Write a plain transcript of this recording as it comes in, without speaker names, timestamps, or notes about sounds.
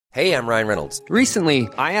Hey, I'm Ryan Reynolds. Recently,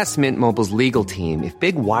 I asked Mint Mobile's legal team if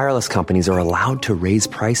big wireless companies are allowed to raise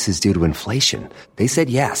prices due to inflation. They said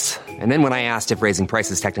yes. And then when I asked if raising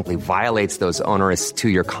prices technically violates those onerous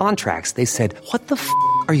two-year contracts, they said, "What the f***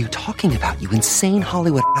 are you talking about, you insane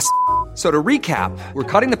Hollywood ass?" So to recap, we're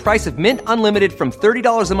cutting the price of Mint Unlimited from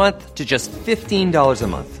 $30 a month to just $15 a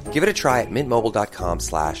month. Give it a try at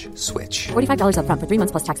mintmobile.com/switch. $45 up front for 3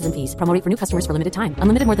 months plus taxes and fees. Promo rate for new customers for limited time.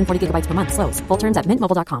 Unlimited more than 40 gigabytes per month. Slows full terms at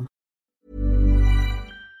mintmobile.com.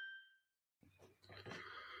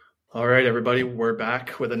 All right, everybody. We're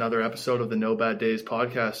back with another episode of the No Bad Days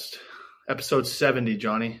podcast. Episode 70,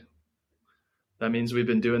 Johnny. That means we've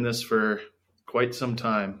been doing this for quite some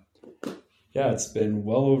time. Yeah, it's been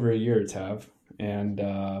well over a year, Tav, and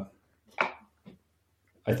I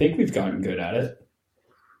think we've gotten good at it.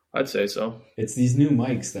 I'd say so. It's these new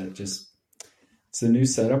mics that it's the new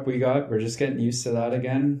setup we got. We're just getting used to that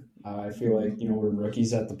again. I feel like, we're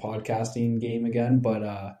rookies at the podcasting game again, but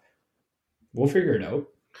we'll figure it out.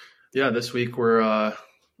 Yeah, this week we were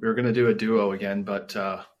going to do a duo again, but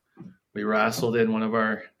we wrestled in one of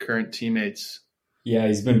our current teammates. Yeah,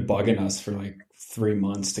 he's been bugging us for like 3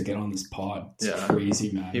 months to get on this pod. It's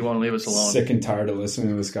crazy, man. He won't leave us alone. Sick and tired of listening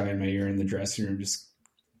to this guy in my ear in the dressing room. Just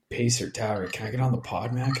Pacer Tower. Can I get on the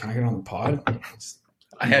pod, man? Can I get on the pod?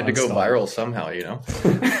 I had to go viral somehow,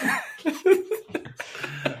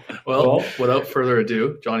 Well, without further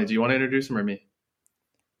ado, Johnny, do you want to introduce him or me?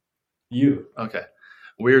 You. Okay.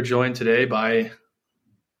 We're joined today by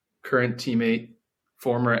current teammate,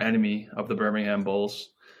 former enemy of the Birmingham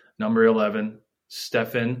Bulls, number 11,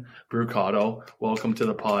 Stefan Brucato. Welcome to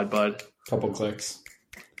the pod, bud. Couple clicks.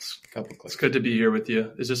 It's good to be here with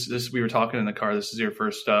you. Is this we were talking in the car. This is your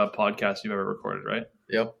first podcast you've ever recorded, right?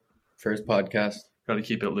 Yep. First podcast. Got to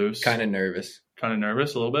keep it loose. Kind of nervous. Kind of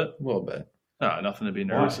nervous a little bit? A little bit. Nothing to be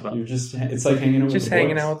nervous about. It's like hanging out just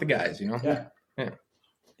hanging out with the guys, Yeah.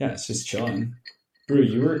 Yeah, it's just chilling. Brew,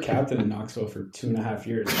 you were captain in Knoxville for 2.5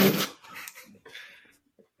 years. Right?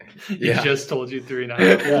 He just told you 3.5.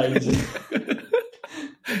 Yeah,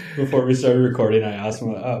 before we started recording, I asked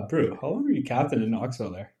him, Brew, how long were you captain in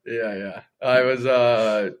Knoxville there? Yeah. I was,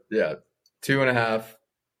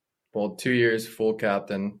 2.5, 2 years full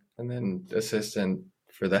captain, and then assistant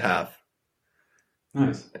for the half.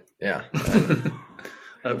 Nice. Yeah.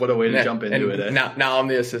 What a way to jump into it. Eh? Now I'm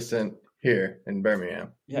the assistant here in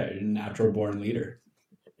Birmingham. Yeah, you're a natural born leader.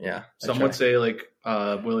 Yeah. Some would say like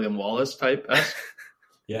William Wallace type.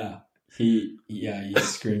 Yeah. He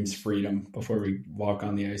screams freedom before we walk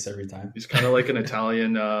on the ice every time. He's kind of like an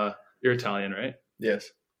Italian. You're Italian, right?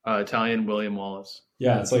 Yes. Italian William Wallace.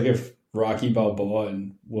 Yeah, it's like if Rocky Balboa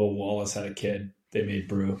and Will Wallace had a kid, they made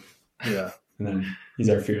Brew. Yeah. And then he's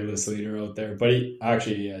our fearless leader out there. But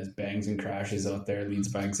he has bangs and crashes out there, leads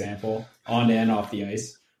by example, on and off the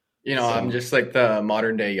ice. I'm just like the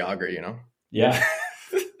modern day Yager, Yeah.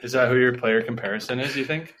 Is that who your player comparison is, you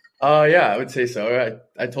think? Yeah, I would say so.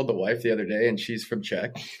 I told the wife the other day, and she's from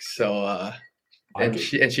Czech. So,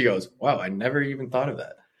 she goes, "Wow, I never even thought of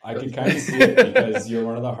that." I could kind of see it because you're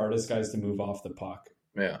one of the hardest guys to move off the puck.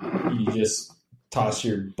 Yeah. You just toss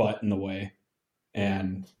your butt in the way,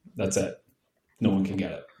 and that's it. No one can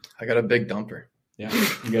get it. I got a big dumper. Yeah,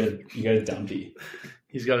 you got a dumpy.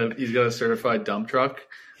 He's got a certified dump truck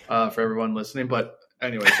for everyone listening. But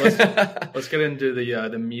anyways, let's get into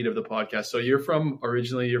the meat of the podcast. So you're from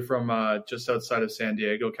just outside of San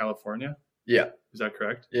Diego, California. Yeah, is that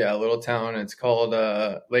correct? Yeah, a little town. It's called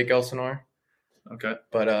Lake Elsinore. Okay,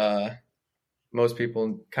 but most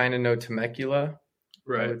people kind of know Temecula.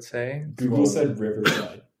 Right. I would say Google said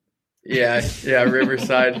Riverside. Yeah,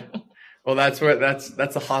 Riverside. Well, that's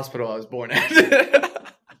the hospital I was born at.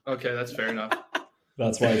 Okay, that's fair enough.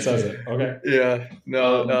 That's why it says it. Okay. Yeah.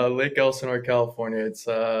 No, Lake Elsinore, California. It's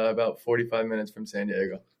about 45 minutes from San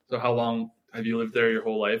Diego. So how long have you lived there your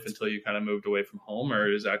whole life until you kind of moved away from home,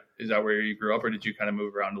 or is that where you grew up, or did you kind of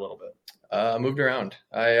move around a little bit? Moved around.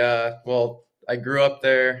 I grew up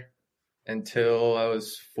there until I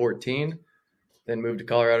was 14, then moved to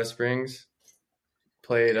Colorado Springs,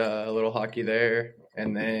 played a little hockey there,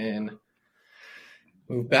 and then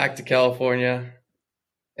moved back to California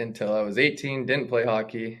until I was 18, didn't play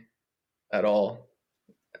hockey at all.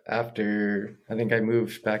 After, I think I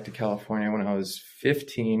moved back to California when I was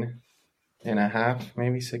 15 and a half,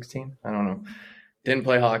 maybe 16. I don't know. Didn't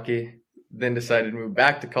play hockey, then decided to move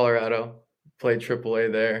back to Colorado, played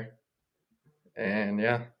AAA there. And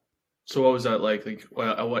yeah. So what was that like? Like,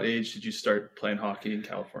 at what age did you start playing hockey in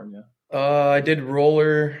California? I did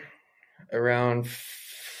roller around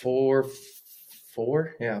four.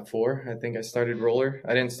 I think I started roller.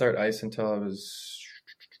 I didn't start ice until I was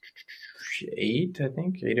age 8, I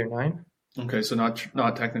think, 8 or 9. Okay, so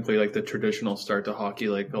not technically like the traditional start to hockey,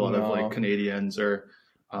 like a lot of like Canadians or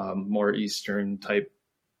more Eastern type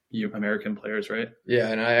American players, right? Yeah,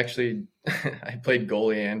 and I actually I played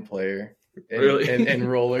goalie and player. Really? And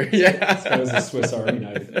roller. Yeah. This guy was a Swiss Army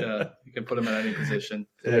knife. Yeah, you can put him in any position.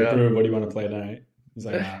 Like, Brew, what do you want to play tonight? He's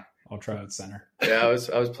like, I'll try out center. Yeah, I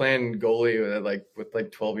was playing goalie with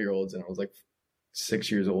 12-year-olds, and I was like 6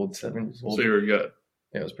 years old, 7 years old. So you were good.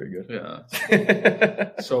 Yeah, it was pretty good.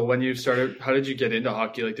 Yeah. So when you started, how did you get into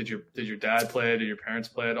hockey? Like, did your dad play it? Did your parents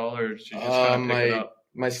play at all, or did you just kind of pick it up?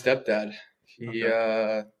 My stepdad, he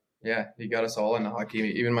got us all into hockey.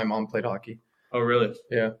 Even my mom played hockey. Oh, really?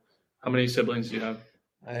 Yeah. How many siblings do you have?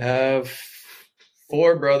 I have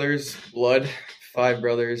 4 brothers, blood, 5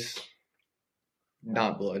 brothers,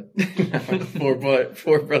 not blood.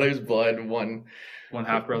 4 brothers, blood, one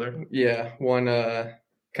half brother? Yeah, one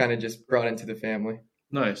kind of just brought into the family.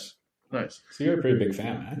 Nice. So you're a pretty big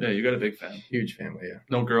fan, man. Yeah, you got a big fan. Huge family, yeah.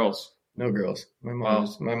 No girls? No girls. My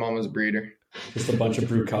mom was a breeder. Just a bunch of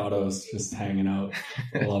brucados just hanging out.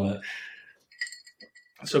 I love it.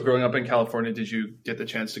 So growing up in California, did you get the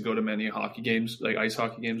chance to go to many hockey games, like ice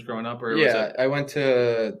hockey games growing up? Or yeah, I went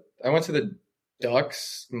to the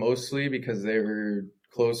Ducks mostly because they were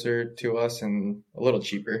closer to us and a little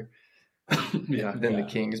cheaper than the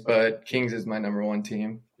Kings. But Kings is my number 1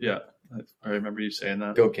 team. Yeah, I remember you saying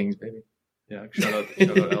that. Go Kings, baby. Yeah, shout out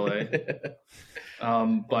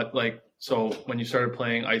LA. But like, so when you started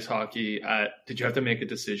playing ice hockey, did you have to make a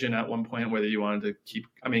decision at one point whether you wanted to keep?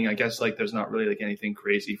 I mean, I guess like there's not really like anything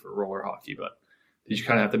crazy for roller hockey, but did you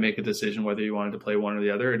kind of have to make a decision whether you wanted to play one or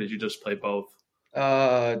the other, or did you just play both?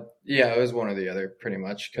 Yeah, it was one or the other pretty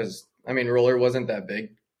much because I mean, roller wasn't that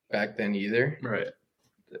big back then either. Right.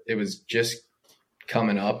 It was just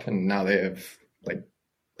coming up, and now they have like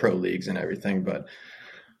pro leagues and everything. But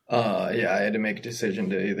I had to make a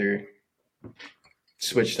decision to either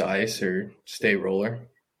switch to ice or stay roller,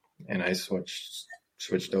 and I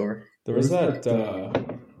switched over. There was that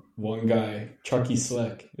one guy, Chucky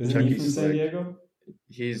Slick. Isn't he from San Diego?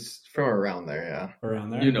 He's from around there, yeah. Around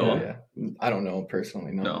there? You know him? Yeah. I don't know him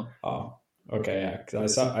personally, no. Oh, okay, yeah.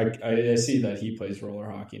 Because I see that he plays roller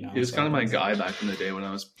hockey now. He was kind of my guy back in the day when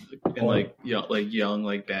I was in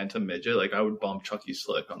young bantam midget. Like I would bump Chucky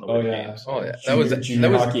Slick on the games. Oh yeah,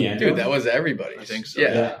 Junior hockey, dude. That was everybody. I think so.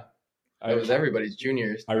 Yeah. It was everybody's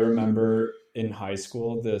juniors. I remember in high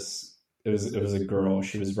school, it was a girl.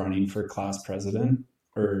 She was running for class president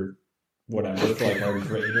or whatever, for like our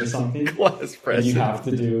grade or something. Class president. And you have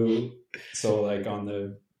to do so like on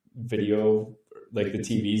the video, like the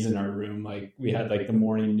TVs in our room. Like we had like the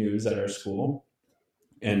morning news at our school,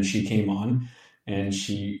 and she came on, and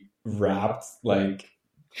she rapped like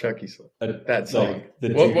Chucky Slick. That song.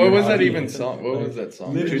 Like what was that even song? What was that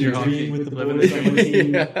song? Living your dream with the boys on my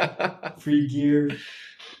team. Yeah. Free gear,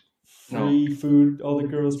 free food. All the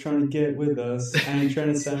girls trying to get with us. I ain't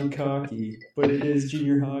trying to sound cocky, but it is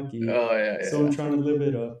junior hockey. Oh yeah. So I'm trying to live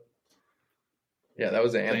it up. Yeah, that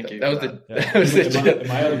was the anthem. Thank you. That was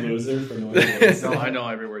Am I a loser for knowing that? No, I know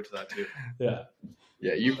every word to that too. Yeah.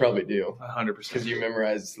 Yeah, you probably do 100%. because you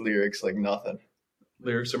memorize lyrics like nothing.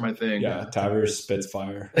 Lyrics are my thing. Yeah, Tyler spits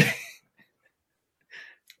fire.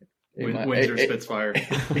 Windsor spits fire.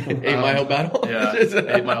 8 Mile battle. Yeah,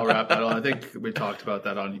 8 Mile rap battle. I think we talked about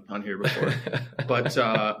that on here before. But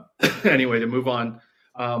anyway, to move on,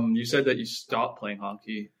 you said that you stopped playing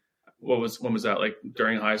hockey. When was that? Like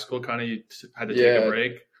during high school, kind of you had to take a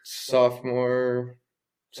break. Sophomore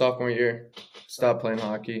year, stopped playing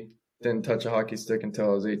hockey. Didn't touch a hockey stick until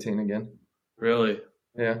I was 18 again. Really?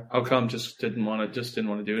 Yeah. How come? Just didn't want to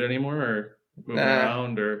do it anymore, or moving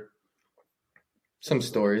around, or some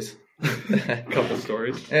stories. A couple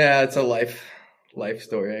stories. Yeah, it's a life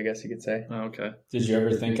story, I guess you could say. Oh, okay. Did you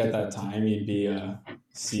ever think at that time you'd be a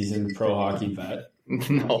seasoned pro hockey vet?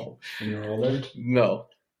 No. When you were older? No,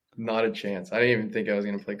 not a chance. I didn't even think I was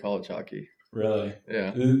going to play college hockey. Really?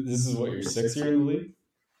 Yeah. This is what, your 6th year in the league?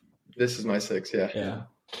 This is my 6th, yeah. Yeah.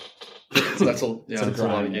 So that's a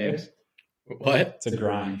lot of games. What? It's a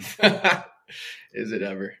grind. Is it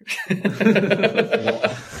ever?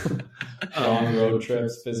 Long road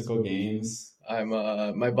trips, physical games. I'm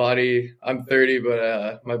 30,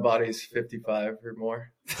 but my body's 55 or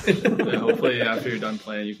more. Yeah, hopefully after you're done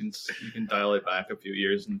playing, you can dial it back a few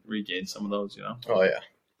years and regain some of those, Oh yeah.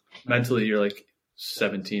 Mentally you're like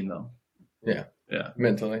 17 though. Yeah. Yeah.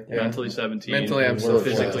 Mentally. Yeah. Mentally 17. Mentally I'm still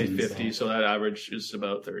physically 14, 50, so that average is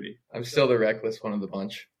about 30. I'm still the reckless one of the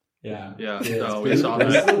bunch. Yeah. Yeah. No, we saw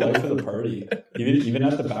that's that. the life of the party. Even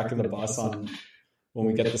at the back of the bus on when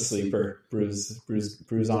we get the sleeper, Brews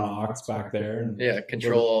on Ox back there. And Yeah,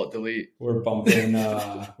 Control Delete. We're bumping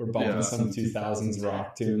some 2000s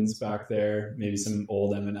rock tunes back there. Maybe some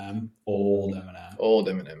old Eminem. Old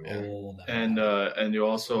Eminem, yeah. Old Eminem. And you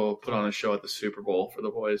also put on a show at the Super Bowl for the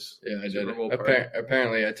boys. Yeah, I did. Super Bowl party.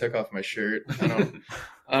 Apparently, I took off my shirt.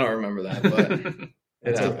 I don't remember that, but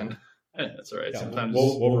it happened. Yeah, that's all right. Yeah, Sometimes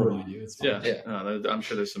we'll remind you. It's fine. yeah. No, I'm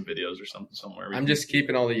sure there's some videos or something somewhere. I'm just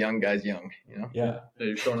keeping all the young guys young, you know? Yeah.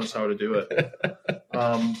 You're showing us how to do it.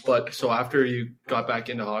 But so after you got back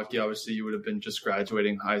into hockey, obviously you would have been just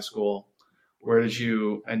graduating high school. Where did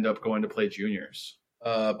you end up going to play juniors?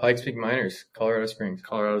 Pikes Peak Miners, Colorado Springs.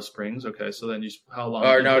 Colorado Springs. Okay, so then how long?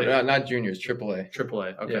 Or no, not juniors, AAA.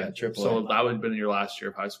 AAA. Okay, Yeah, AAA. So that would have been your last year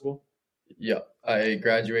of high school. Yep. I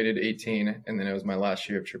graduated 18, and then it was my last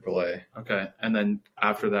year of AAA. Okay, and then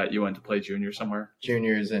after that, you went to play junior somewhere.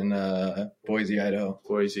 Juniors in Boise, Idaho.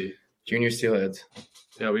 Boise. Junior Steelheads.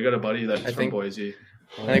 Yeah, we got a buddy that's from think- Boise.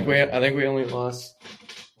 I think we only lost.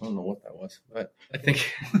 I don't know what that was, but I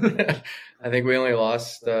think we only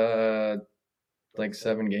lost like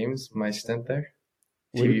 7 games. My stint there.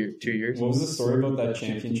 2 years. What was the story about that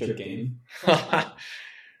championship game?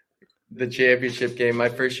 The championship game, my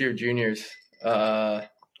first year of juniors,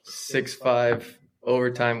 6-5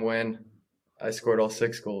 overtime win. I scored all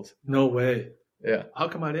 6 goals. No way. Yeah. How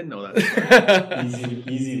come I didn't know that?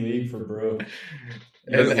 Easy league for bro.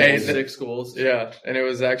 And 6 goals. Yeah, and it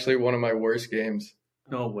was actually one of my worst games.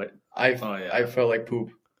 No way. I felt like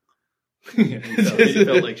poop. you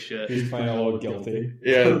felt like shit. He's playing a little guilty.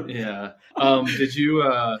 Yeah. Yeah. Did you?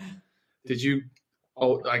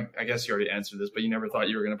 Oh, I guess you already answered this, but you never thought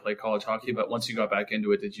you were going to play college hockey. But once you got back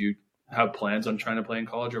into it, did you have plans on trying to play in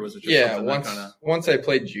college, or was it just something that kind of? Once I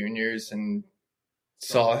played juniors and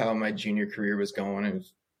saw how my junior career was going, it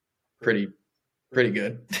was pretty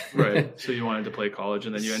good. Right. So you wanted to play college,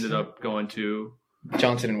 and then you ended up going to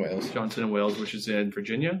Johnson and Wales, which is in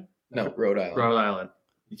Virginia. No, Rhode Island. Rhode Island.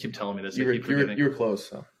 You keep telling me this. You I keep forgetting. were close.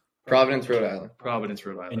 So. Providence, Rhode Island. Providence,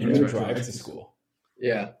 Rhode Island. And you would drive to school.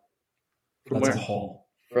 Yeah. From That's where? a haul.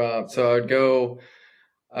 So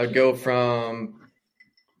I would go from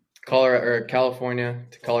California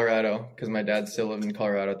to Colorado because my dad still lived in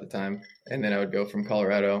Colorado at the time, and then I would go from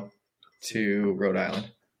Colorado to Rhode Island.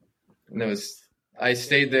 And I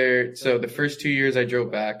stayed there. So the first 2 years I drove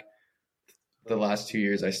back. The last 2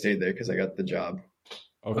 years I stayed there because I got the job.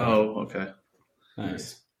 Okay. Oh, okay.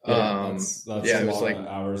 Nice. Yeah, that's it a was lot like of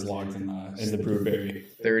hours logged in the Brewberry.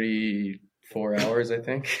 34 hours, I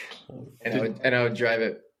think. And I would drive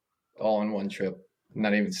it all in one trip,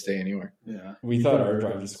 not even stay anywhere. Yeah. We thought our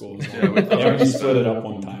drive to school was Yeah, we thought we split it up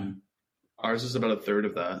one time. Ours is about a third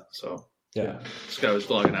of that. So Yeah. this guy was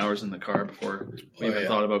logging hours in the car before we even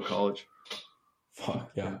thought about college. Fuck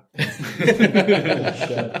yeah.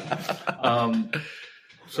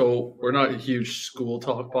 So we're not a huge school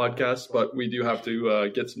talk podcast, but we do have to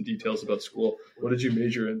get some details about school. What did you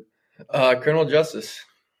major in? Criminal justice.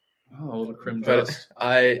 Oh, the crim But test.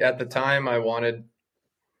 at the time I wanted.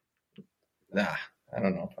 I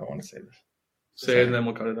don't know if I want to say this. Say it and then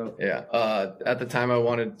we'll cut it out. Yeah. At the time I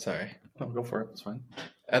wanted. Sorry. No, go for it. It's fine.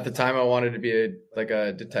 At the time I wanted to be a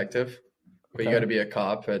detective, but you got to be a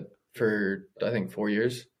cop for I think 4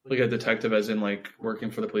 years. Like a detective, as in like working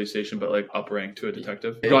for the police station, but like up rank to a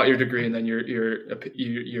detective. You got your degree, and then your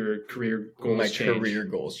career goals My changed. career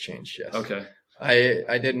goals changed. Yes. Okay.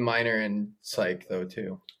 I did minor in psych though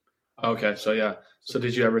too. Okay. So yeah. So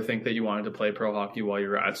did you ever think that you wanted to play pro hockey while you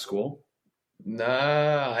were at school?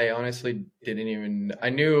 Nah, I honestly didn't even. I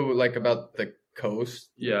knew like about the coast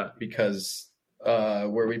Yeah. because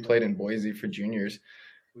where we played in Boise for juniors,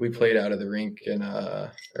 we played out of the rink and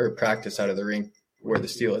or practice out of the rink where the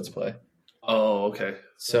Steelheads play. Oh, okay.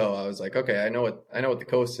 So I was like, okay, I know what the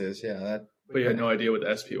coast is. Yeah, But you had no idea what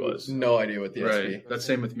the SP was. no idea what the Right. SB. That's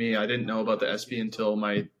same with me. I didn't know about the SP until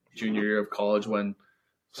my junior year of college when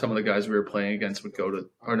some of the guys we were playing against would go to,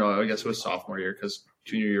 or no, I guess it was sophomore year because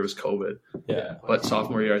junior year was COVID. Yeah. But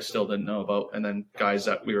sophomore year I still didn't know about. And then guys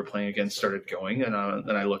that we were playing against started going, and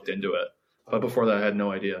then I looked into it. But before that, I had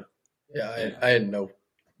no idea. Yeah, I had no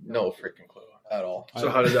freaking clue at all. So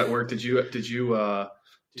how did that work? Did you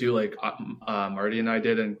do like Marty and I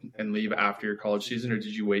did and leave after your college season, or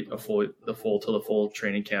did you wait till the full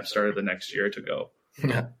training camp started the next year to go?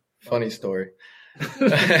 Funny story.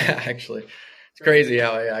 Actually, it's crazy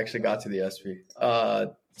how I actually got to the SB.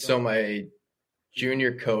 So my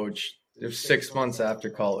junior coach, it was 6 months after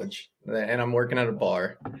college, and I'm working at a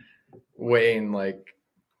bar, weighing like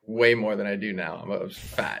way more than I do now. I was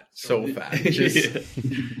fat, so fat,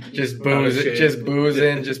 just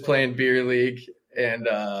boozing, just playing beer league, and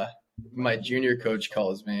my junior coach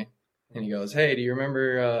calls me and he goes, "Hey, do you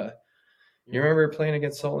remember playing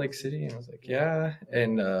against Salt Lake City?" And I was like, "Yeah."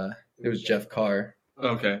 And it was Jeff Carr.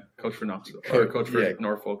 Okay, coach for Knoxville. Or coach for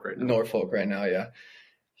Norfolk right now. Norfolk right now, yeah.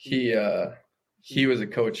 He was a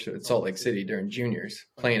coach at Salt Lake City during juniors,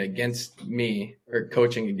 playing against me or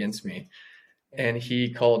coaching against me. And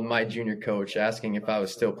he called my junior coach asking if I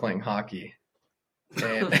was still playing hockey.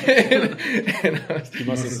 And He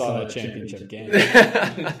must have saw that championship game.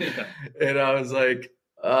 And I was like,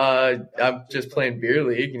 I'm just playing beer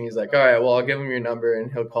league. And he's like, all right, well, I'll give him your number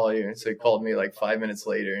and he'll call you. And so he called me like 5 minutes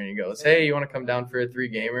later and he goes, "Hey, you want to come down for a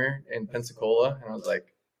 3-gamer in Pensacola?" And I was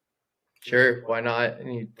like, "Sure, why not?" And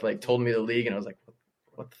he like told me the league and I was like,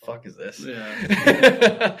 what the fuck is this?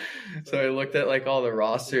 Yeah. So I looked at like all the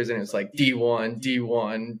rosters and it was like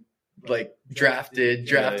D1, like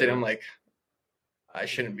drafted. Yeah. I'm like, I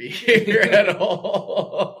shouldn't be here at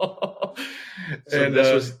all. So And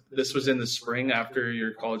this was in the spring after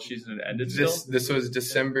your college season had ended. this was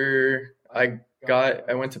December. I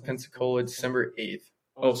went to Pensacola December 8th.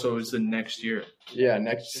 Oh, so it was the next year. Yeah,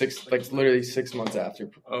 literally 6 months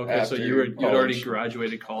after. Okay, after so you'd college. already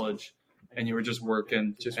graduated college, and you were just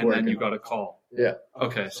working, then you got a call. Yeah.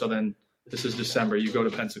 Okay, so then this is December. You go to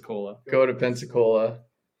Pensacola. Go to Pensacola.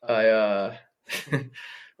 I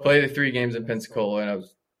play the 3 games in Pensacola, and I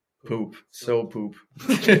was so poop.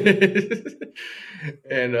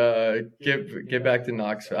 And get back to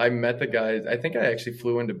Knoxville. I met the guys. I think I actually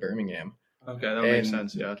flew into Birmingham. Okay, that makes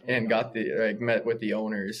sense. Yeah. And met with the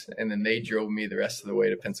owners, and then they drove me the rest of the way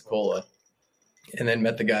to Pensacola, and then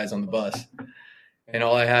met the guys on the bus. And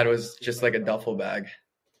all I had was just like a duffel bag,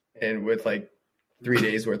 and with like 3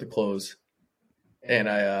 days worth of clothes. And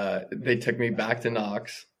they took me back to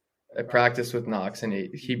Knox. I practiced with Knox, and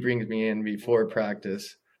he brings me in before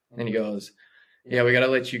practice, and he goes, "Yeah, we got to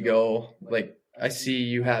let you go. Like, I see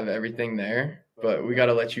you have everything there, but we got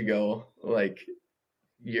to let you go. Like,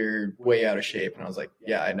 you're way out of shape." And I was like,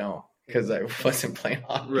 "Yeah, I know, because I wasn't playing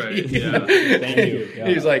hockey." Right. Yeah. Thank you. Yeah.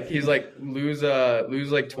 He's like, lose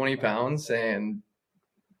like 20 pounds, and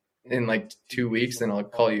in like 2 weeks, then I'll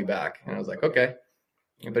call you back. And I was like, "Okay."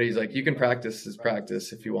 But he's like, "You can practice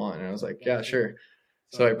if you want." And I was like, "Yeah, sure."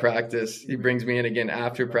 So I practiced. He brings me in again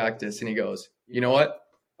after practice, and he goes, "You know what?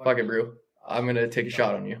 Fuck it, bro. I'm gonna take a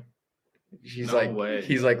shot on you." He's No way.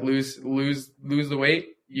 lose the weight.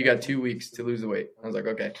 You got 2 weeks to lose the weight. I was like,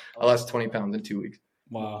 "Okay." I lost 20 pounds in 2 weeks.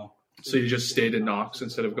 Wow. So you just stayed in Knox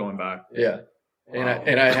instead of going back. Yeah. And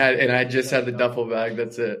Wow. I just had the duffel bag.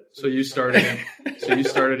 That's it. So you started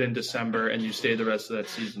in December, and you stayed the rest of that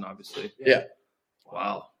season, obviously. Yeah.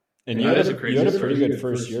 Wow. And you That had, is a crazy you had a story. pretty good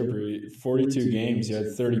first year, Bree. 42 games. You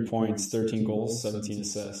had 30 points, 13 goals, 17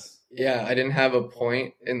 assists. Yeah. I didn't have a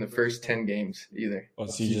point in the first 10 games either. Oh,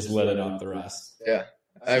 so you just let it up the rest. Yeah.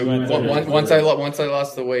 So you went Once I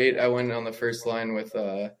lost the weight, I went on the first line with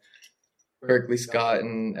Berkeley Scott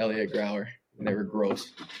and Elliot Grauer. And they were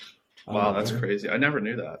gross. Wow, that's crazy. I never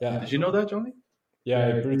knew that. Yeah. Did you know that, Johnny?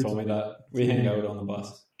 Yeah, Bree told me that. We hang out on the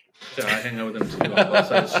bus. Yeah, I hang out with him too. On the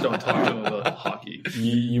bus. I just don't talk to him about hockey.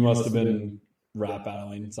 You must have been rap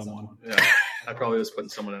battling someone. Yeah, I probably was putting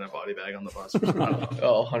someone in a body bag on the bus. I don't know.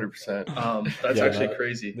 Oh, 100%. That's Yeah, actually that-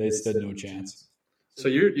 crazy. They stood no chance. So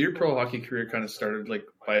your pro hockey career kind of started like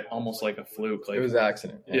by almost like a fluke. Like It was an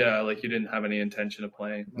accident. yeah, like you didn't have any intention of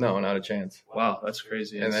playing. No, not a chance. Wow, that's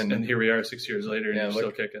crazy. And then- here we are 6 years later, and Yeah, you're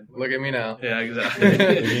look- still kicking. Look at me now. Yeah, exactly.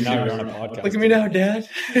 Now you're on a podcast. Look at me now, Dad.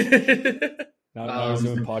 Now he's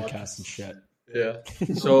doing podcasts and shit. Yeah.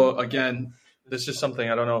 So again, this is something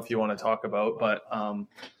I don't know if you want to talk about, but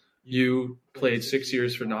you played 6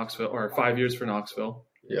 years for Knoxville or 5 years for Knoxville.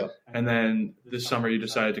 Yeah. And then this summer you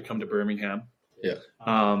decided to come to Birmingham. Yeah.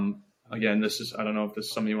 Again, I don't know if this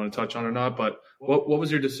is something you want to touch on or not, but what was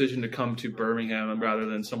your decision to come to Birmingham rather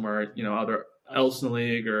than somewhere, other else in the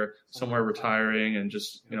league or somewhere retiring and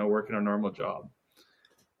just, working a normal job?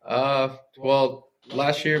 Well,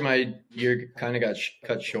 last year my year kind of got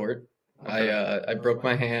cut short. I broke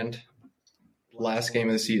my hand last game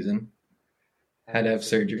of the season. Had to have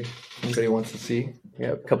surgery. Anybody wants to see?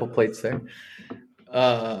 Yeah, a couple plates there.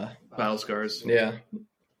 Battle scars. Yeah.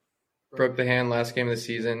 Broke the hand last game of the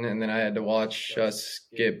season, and then I had to watch us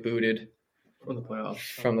get booted From the playoffs.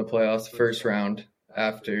 from the playoffs first round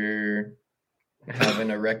after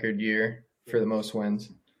having a record year for the most wins.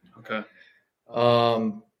 Okay.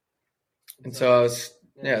 And so I was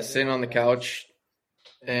sitting on the couch,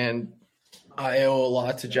 and I owe a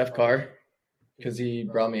lot to Jeff Carr because he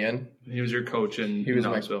brought me in. He was your coach in He was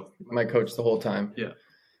Knoxville. my coach the whole time.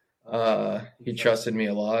 Yeah. He trusted me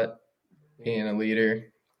a lot, being a leader,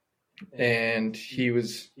 and he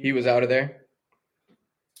was out of there.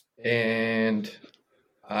 and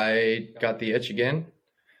I got the itch again.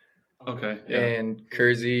 Okay. Yeah. And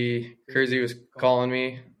Kersey was calling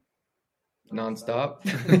me nonstop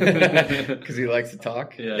because he likes to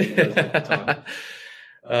talk. Yeah, he does like to talk.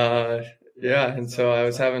 Yeah, and so I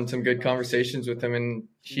was having some good conversations with him, and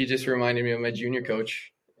he just reminded me of my junior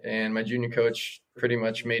coach, and my junior coach pretty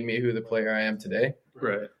much made me who the player I am today.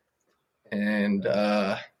 Right. And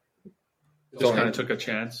Just kind of took a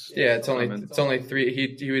chance. Yeah, it's only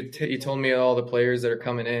 3. He told me all the players that are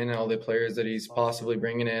coming in, and all the players that he's possibly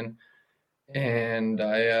bringing in, and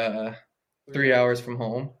I 3 hours from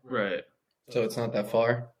home. Right. So it's not that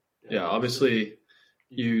far. Yeah, obviously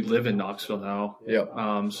you live in Knoxville now. Yep.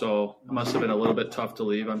 So it must have been a little bit tough to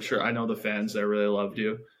leave. I'm sure I know the fans there really loved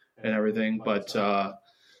you and everything, but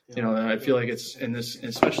you know, I feel like it's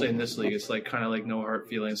especially in this league, it's like kind of like no hard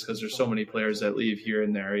feelings because there's so many players that leave here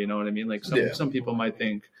and there, you know what I mean? Like some people might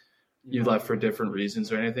think you left for different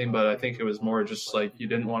reasons or anything, but I think it was more just like you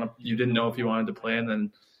didn't know if you wanted to play, and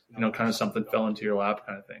then, you know, kind of something fell into your lap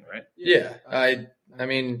kind of thing, right? Yeah. I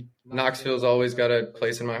mean, Knoxville's always got a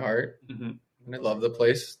place in my heart. Mm-hmm. And I love the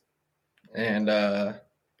place. And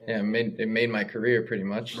it made my career pretty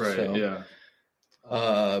much. Right. So, yeah.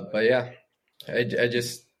 But yeah, I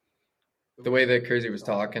just, the way that Kersey was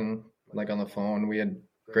talking, like on the phone, we had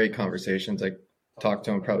great conversations. I talked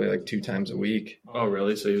to him probably like 2 times a week. Oh,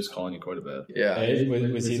 really? So he was calling you quite a bit. Yeah. Hey,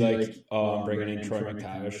 was he like bringing in Troy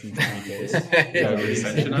McTavish from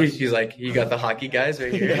 20Ks? He's like, you got the hockey guys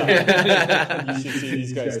right here. You should see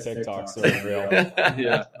these guys' TikToks. They're unreal.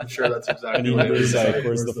 Yeah, I'm sure that's And exactly what it he's is. like,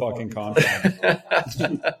 where's the fucking contract?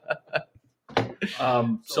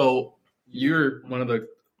 So you're one of the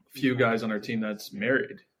few guys on our team that's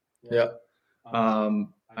married. Yeah.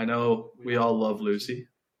 I know we all love Lucy.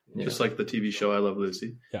 Yeah. Just like the TV show I Love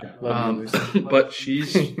Lucy. Yeah. Love you, Lucy. But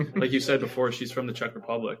she's, like you said before, she's from the Czech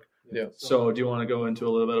Republic. Yeah. So do you want to go into a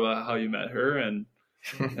little bit about how you met her and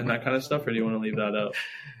that kind of stuff, or do you want to leave that out?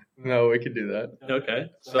 No, we could do that.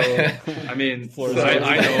 Okay. So, I mean, Floor's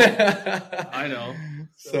I know.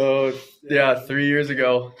 So, yeah, 3 years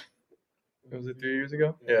ago. Was it 3 years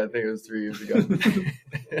ago? Yeah, I think it was 3 years ago.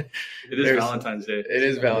 It is Valentine's Day. It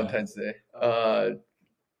is Valentine's Day.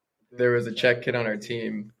 There was a Czech kid on our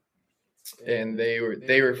team, and they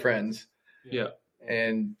were friends. Yeah.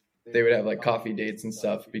 And they would have like coffee dates and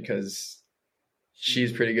stuff because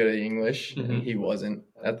she's pretty good at English and he wasn't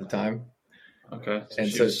at the time. Okay. And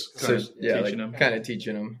she was teaching him. kind of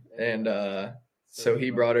teaching him. And so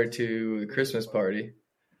he brought her to the Christmas party,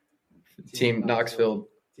 Team Knoxville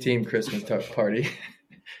team Christmas party,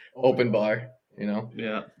 open bar, you know.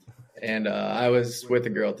 Yeah. And I was with a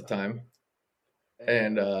girl at the time,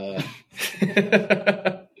 and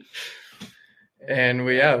and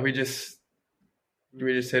we just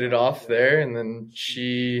hit it off there, and then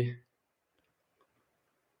she.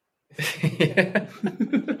 Yeah.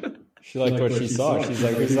 She liked what she saw. She's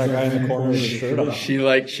like, who's that guy in the corner with his shirt on? She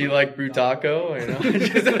liked Brutaco, you know.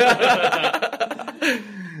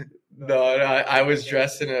 No, I was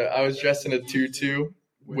dressed in a tutu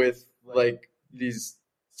with like these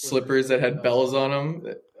slippers that had bells on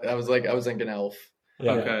them. I was like an elf.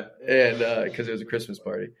 Yeah. Okay. And because it was a Christmas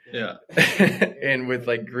party. Yeah. And with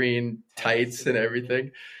like green tights and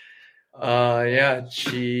everything. Yeah,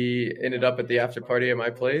 she ended up at the after party at my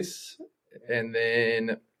place, and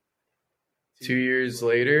then 2 years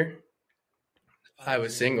later, I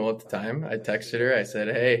was single at the time. I texted her. I said,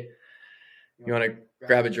 "Hey, you want to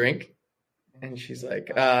grab a drink?" And she's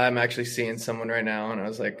like, "I'm actually seeing someone right now." And I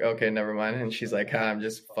was like, "Okay, never mind." And she's like, "I'm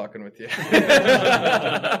just fucking with you."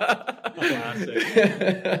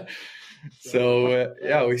 Classic. So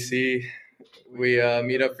yeah, we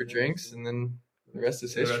meet up for drinks, and then the rest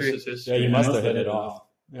is history. Yeah, you must have hit it off.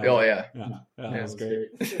 Yeah. Oh yeah. That's great.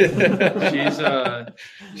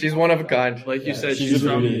 She's one of a kind. Like you said, She's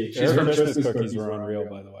from Her Christmas cookies were unreal,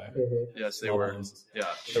 by the way. Yes, they were. Yeah.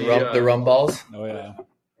 The rum balls. Oh yeah.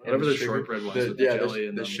 Whatever the sugar. shortbread ones with the jelly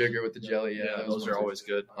and the sugar with the jelly. Yeah, those are always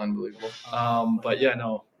good. Unbelievable. But yeah,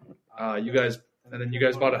 no. You guys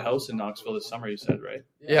bought a house in Knoxville this summer, you said, right?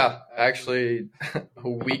 Yeah, actually, a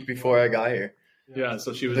week before I got here. Yeah,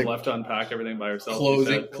 so she was left to unpack everything by herself.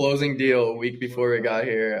 Closing deal a week before we got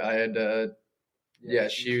here. I had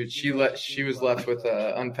she was left with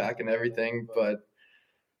unpacking everything, but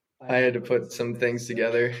I had to put some things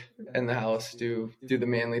together in the house, do the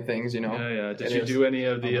manly things, you know. Yeah. Did you do any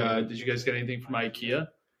of the did you guys get anything from IKEA?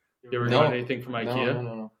 You ever done anything from IKEA?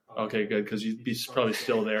 No. Okay, good, because you'd be probably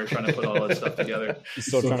still there trying to put all that stuff together. You're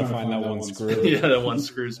still trying to find that one screw. Yeah, that one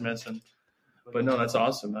screw's missing. But no, that's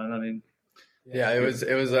awesome, man. I mean, yeah, it was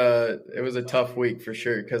a tough week for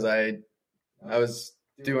sure, because I was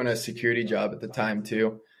doing a security job at the time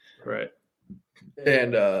too. Right.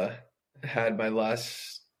 And had my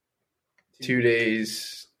last 2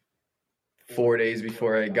 days, 4 days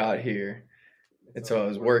before I got here. And so I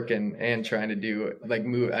was working and trying to do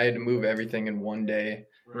move. I had to move everything in one day.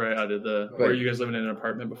 Right. Were you guys living in an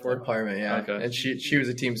apartment before? Apartment, yeah. Okay. And she was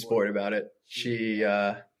a team sport about it. She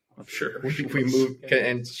I'm sure. we moved,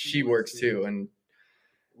 and she works too, and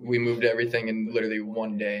we moved everything in literally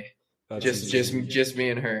one day. That's Just me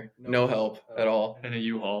and her, no help at all. In a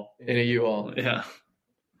U-Haul. In a U-Haul. Yeah.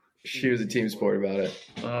 She was a team sport about it.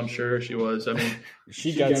 I'm sure she was. I mean,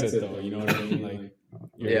 she gets it though. You know what I mean? Like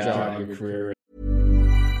your job, your career.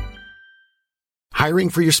 Hiring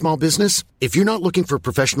for your small business? If you're not looking for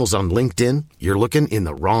professionals on LinkedIn, you're looking in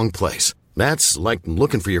the wrong place. That's like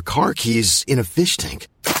looking for your car keys in a fish tank.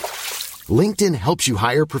 LinkedIn helps you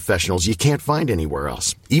hire professionals you can't find anywhere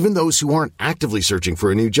else, even those who aren't actively searching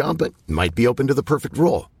for a new job but might be open to the perfect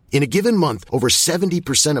role. In a given month, over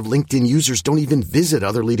 70% of LinkedIn users don't even visit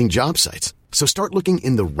other leading job sites. So start looking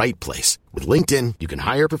in the right place. With LinkedIn, you can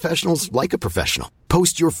hire professionals like a professional.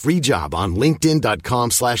 Post your free job on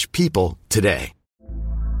linkedin.com/people today.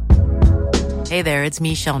 Hey there, it's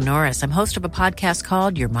Michelle Norris. I'm host of a podcast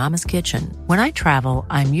called Your Mama's Kitchen. When I travel,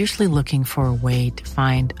 I'm usually looking for a way to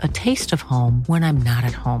find a taste of home when I'm not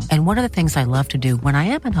at home. And one of the things I love to do when I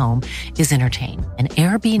am at home is entertain. And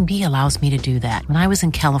Airbnb allows me to do that. When I was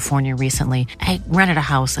in California recently, I rented a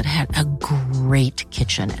house that had a great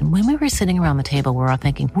kitchen. And when we were sitting around the table, we're all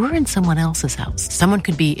thinking, we're in someone else's house. Someone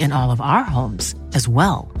could be in all of our homes as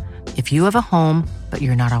well. If you have a home, but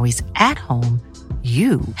you're not always at home,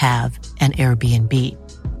 you have an Airbnb.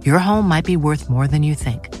 Your home might be worth more than you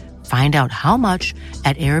think. Find out how much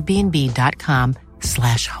at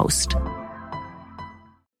airbnb.com/host.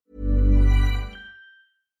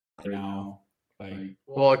 Now,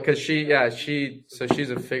 Well, because she's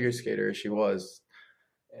a figure skater. She was,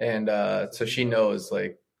 and so she knows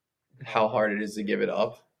like how hard it is to give it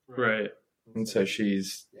up. right. And so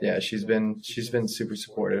she's been super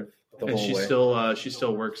supportive the And whole way. she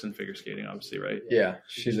still works in figure skating, obviously, right? Yeah,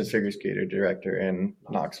 she's a figure skater director in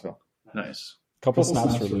Knoxville. Nice. couple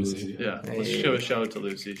snaps for Lucy. Yeah. Let's show a shout out to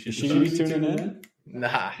Lucy. Is She's she the gonna be best. tuning in?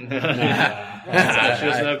 Nah. She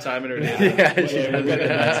doesn't have time in her day. Yeah, she Yeah, we'll get the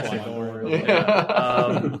doesn't. next one. Don't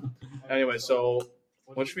worry. Anyway, so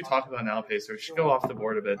what should we talk about now, Pacer? We should go off the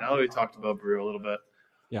board a bit. Now that we talked about Brew a little bit.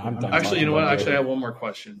 Yeah, I'm done. Actually, you know what? talking Actually, I about have one more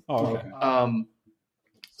question. Oh, okay.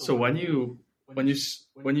 So when you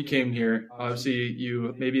came here, obviously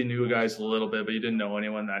you maybe knew guys a little bit, but you didn't know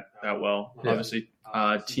anyone that well. Yeah. Obviously,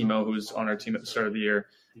 Timo, who's on our team at the start of the year,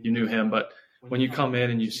 you knew him. But when you come in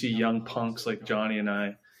and you see young punks like Johnny and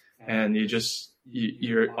I, and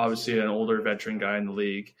you're obviously an older veteran guy in the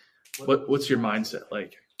league, what's your mindset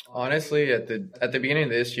like? Honestly, at the beginning of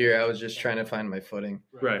this year, I was just trying to find my footing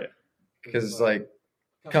Right. because like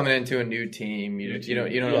coming into a new team, you don't know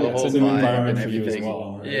Yeah, the it's whole a new vibe environment and for you as everything.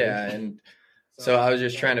 well, right? Yeah, and so I was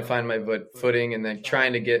just trying to find my footing and then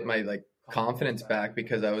trying to get my like confidence back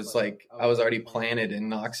because I was already planted in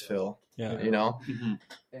Knoxville, Yeah. you know, Mm-hmm.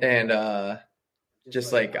 and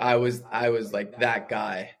just like I was like that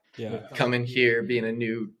guy Yeah. coming here being a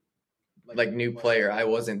new player. I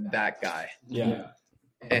wasn't that guy. Yeah.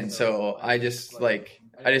 And so I just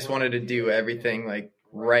wanted to do everything like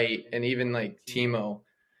right. And even like Timo,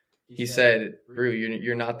 he said, Brew,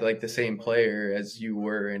 you're not like the same player as you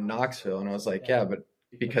were in Knoxville. And I was like, yeah, but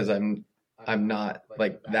because I'm not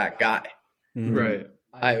like that guy. Mhm. Right.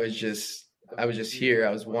 I was just here.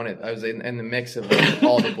 I was in the mix of like,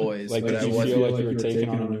 all the boys. Like, but did I you wasn't feel like you were taking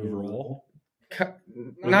on a new role?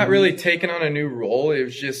 not really taking on a new role. It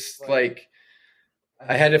was just like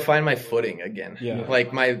I had to find my footing again. Yeah.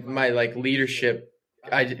 Like my like leadership.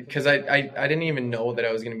 Because I didn't even know that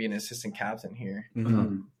I was going to be an assistant captain here.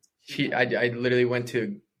 Mhm. I literally went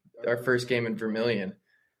to our first game in Vermilion,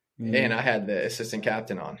 Mhm. and I had the assistant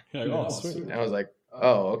captain on. You're like, oh, sweet. And I was like,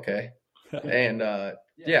 oh, okay. And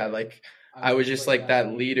yeah, like I was just like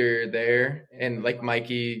that leader there, and like Mike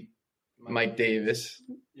Davis,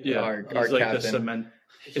 Yeah. our He's like the captain. cement.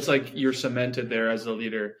 It's like you're cemented there as a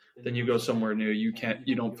leader. Then you go somewhere new. You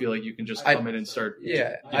don't feel like you can just come in and start.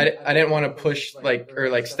 Yeah, I didn't want to push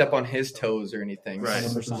or step on his toes or anything. Right.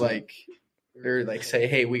 100%. Or say,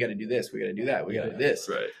 hey, we got to do this, we got to do that, we got to do this.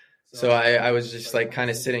 Right. So I was just like kind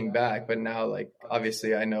of sitting back, but now like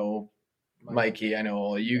obviously I know Mikey, I know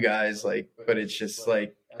all you guys, like, but it's just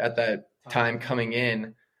like at that time coming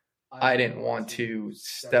in, I didn't want to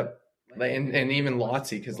step like, and even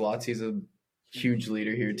Lotzi, because Lotzi's a huge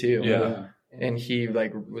leader here too. Yeah. And he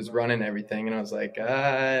like was running everything, and I was like,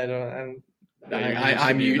 I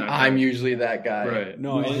I'm usually that guy. Right.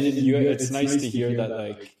 No, and it's nice to hear that,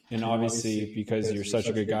 like, and obviously because you're such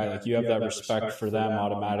a good guy, like you have that respect for them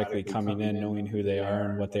automatically coming in, knowing who they are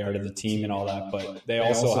and what they are to the team and all that. But they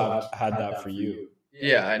also have had that for you.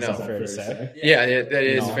 Yeah, I know. Is that fair to say? Yeah, that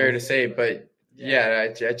is fair to say. But yeah,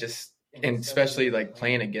 I just, and especially like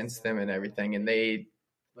playing against them and everything. And they,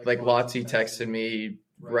 like, Lotzi texted me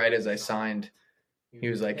right as I signed. He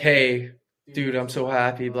was like, "Hey, dude, I'm so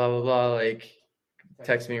happy, blah, blah, blah." Like,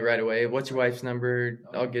 text me right away. "What's your wife's number?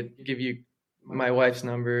 I'll give you my wife's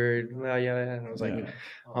number." Well, yeah. And I was like,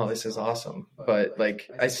 "Oh, this is awesome." But like,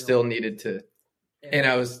 I still needed to, and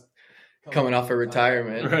I was coming off of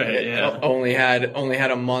retirement. Right, yeah. Only had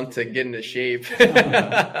a month to get into shape.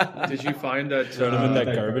 Did you find that Put him in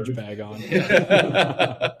that garbage bag on.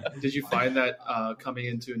 Did you find that coming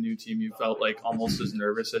into a new team, you felt like almost as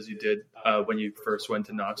nervous as you did when you first went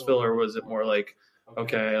to Knoxville, or was it more like,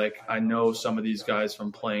 okay, like I know some of these guys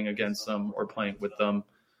from playing against them or playing with them,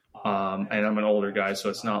 and I'm an older guy,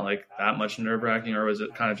 so it's not like that much nerve wracking, or was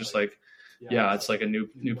it kind of just like, yeah, it's like a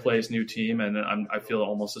new place, new team, and I feel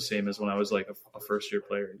almost the same as when I was like a first year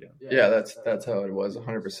player again. Yeah, that's how it was,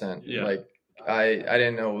 100%. Yeah. Like I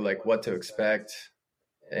didn't know like what to expect,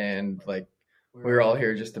 and like we were all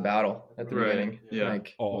here just to battle at the beginning. Yeah.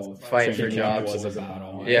 Like Oh, fighting for training camp jobs. was a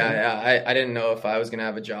battle. Yeah. I didn't know if I was gonna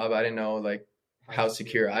have a job. I didn't know like how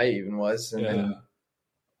secure I even was. And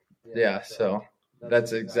then, so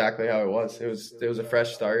that's exactly how it was. It was a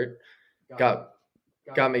fresh start.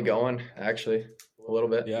 Got me going, actually, a little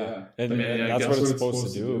bit. Yeah, and I that's guess what it's supposed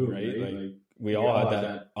to do, right? Like we all had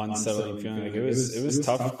that unsettling feeling. Like it was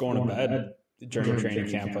tough going to bed during training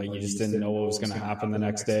camp. Like you just didn't know what was going to happen the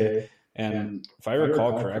next day. And if I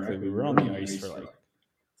recall correctly, we were on the ice for like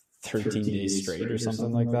 13 days straight or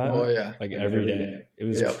something like that. Oh yeah, like every day. It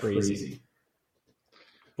was crazy.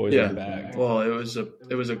 Boys Yeah. were back. Well, it was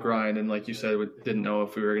a grind, and like you said, we didn't know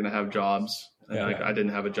if we were going to have jobs. And like I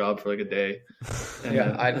didn't have a job for like a day. And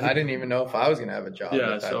I didn't even know if I was gonna have a job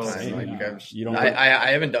at that time. Like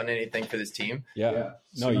I haven't done anything for this team. Yeah.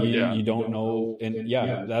 No, you don't know. And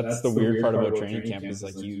that's the weird part about training camp is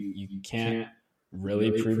like you can't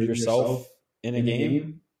really prove yourself in a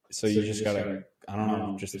game. So you just gotta, I don't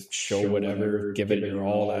know, just show whatever, give it your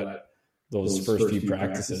all at those first few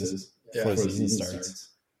practices before the season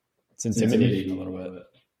starts. It's intimidating a little bit.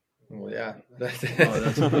 Well, yeah, that's the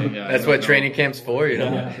thing. Yeah, that's what training camp's for, you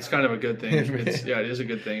know. Yeah, it's kind of a good thing. It is a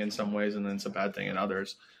good thing in some ways, and then it's a bad thing in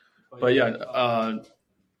others. But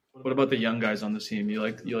what about the young guys on the team? You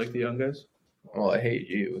like the young guys? Well, I hate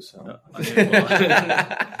you, so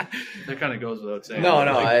that kind of goes without saying. No,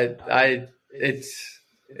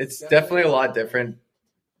 it's definitely a lot different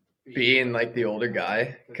being like the older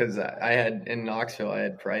guy, because I had in Knoxville I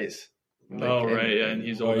had Price. And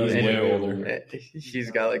he's older. He's way older.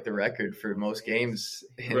 He's got like the record for most games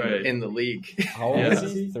in the league. How old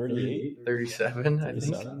is he? 38? 37, I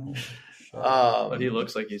think. But he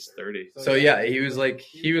looks like he's 30. So yeah, he was like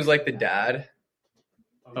the dad.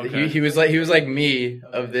 Okay. He was like me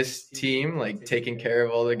of this team, like taking care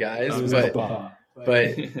of all the guys.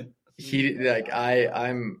 But he like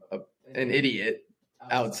I'm an idiot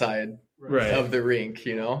outside. Right. Of the rink,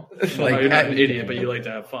 you know. Like you're not an idiot, but you like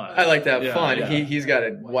to have fun. I like to have fun. Yeah. He's got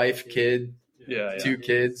a wife, kid, 2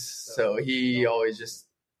 kids, so he always just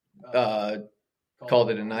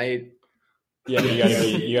called it a night. Yeah,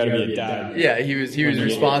 you gotta be a dad. Yeah, he was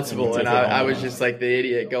responsible, and I was just like the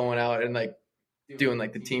idiot going out and like doing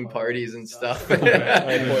like the team parties and stuff. But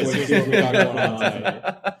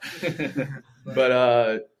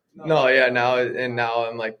now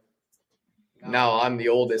I'm like. Now I'm the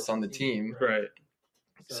oldest on the team. Right.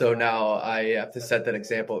 So now I have to set that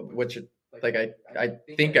example, which like I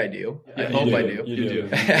think I do. I hope I do. You do.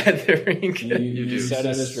 At the rink. You set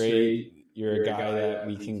us straight. You're a guy that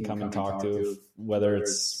we can come and talk to, whether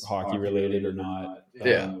it's hockey related or not.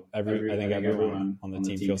 Yeah. I think everyone on the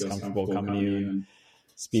team feels comfortable coming to you and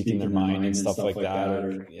speaking their mind and stuff like that,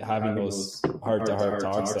 or having those heart-to-heart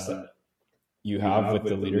talks that you have with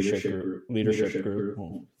the leadership group.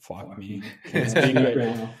 Oh, fuck me. Can't speak right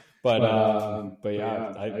now. But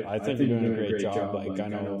yeah, I think you're doing a great job. Like I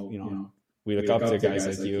know, we look up to guys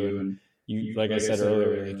like you, and you, like I said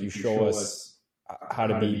earlier, like you show us how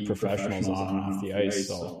to be professionals on and off the ice.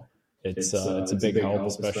 So it's a big help,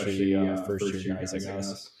 especially first year guys, I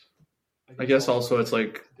guess. I guess also it's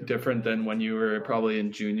like different than when you were probably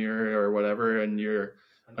in junior or whatever, and you're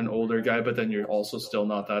an older guy, but then you're also still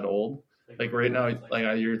not that old. Like right now, like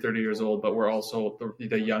you're 30 years old, but we're also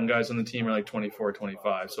the young guys on the team are like 24,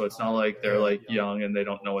 25. So it's not like they're like young and they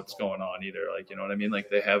don't know what's going on either. Like, you know what I mean? Like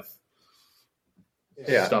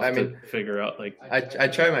stuff I mean, to figure out. Like, I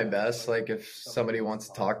try my best. Like, if somebody wants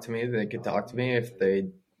to talk to me, they could talk to me. If they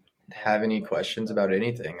have any questions about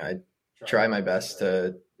anything, I try my best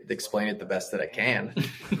to explain it the best that I can.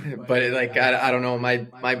 But I don't know,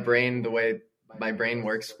 my brain, the way my brain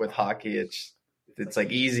works with hockey, it's like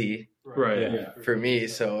easy for me.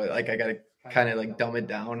 So like I gotta kind of like dumb it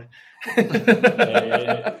down. You guys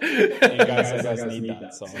need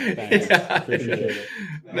that, so thanks. Appreciate it.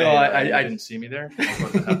 No, I didn't see me there.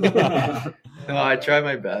 No, I try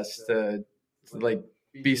my best to like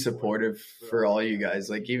be supportive for all you guys.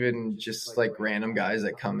 Like even just like random guys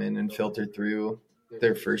that come in and filter through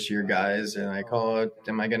their first year guys, and like, oh,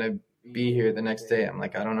 am I gonna be here the next day? I'm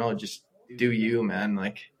like, I don't know, just do you, man.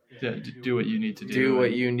 Like, do what you need to do. Do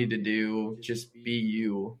what you need to do. Just be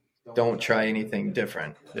you. Don't try anything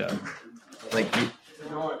different. Yeah. Like,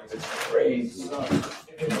 it's crazy.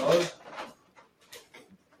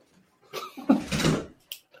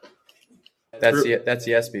 That's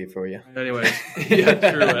the SB for you. Anyways,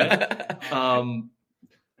 yeah, true, right?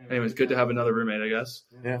 Anyways, good to have another roommate, I guess.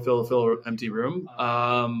 Yeah. Fill empty room.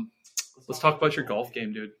 Let's talk about your golf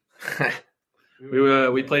game, dude.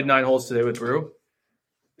 We played 9 holes today with Drew.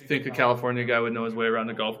 I think a California guy would know his way around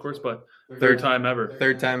the golf course, but third time ever.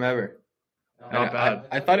 Not bad.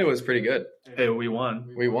 I thought it was pretty good. Hey, we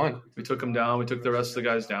won. We took him down. We took the rest of the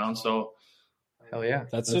guys down. So, hell yeah.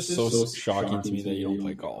 That's just so shocking to me that you don't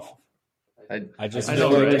play golf. I just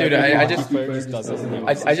never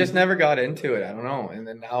got into it. I don't know. And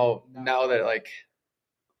then now that like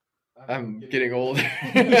I'm getting older,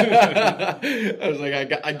 I was like,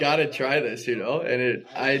 I gotta try this, you know. And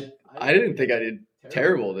I didn't think I did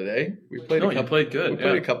terrible today. You played good. We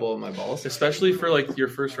played a couple of my balls, especially for like your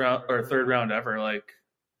first round or third round ever. Like,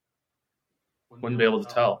 wouldn't be able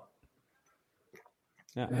to tell.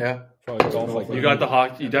 Yeah. Golf, like you got the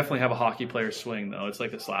hockey. You definitely have a hockey player swing though. It's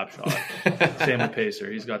like a slap shot. Same with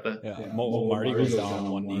Pacer. He's got the. Yeah. Marty goes down on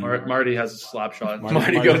one knee. Marty has a slap shot.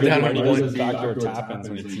 Marty goes down on one knee. Backdoor tap-ins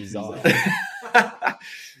when he tees off.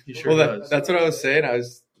 He sure does. That's what I was saying.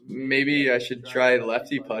 Maybe I should try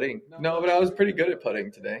lefty putting. No, but I was pretty good at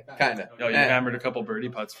putting today. Kind of. No, you hammered a couple birdie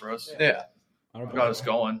putts for us. Yeah. Got us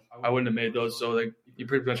going. I wouldn't have made those, so you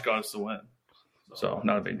pretty much got us to win. So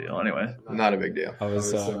not a big deal anyway. Not a big deal. I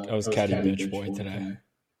was caddy bitch boy today.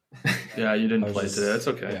 Yeah, you didn't play today. That's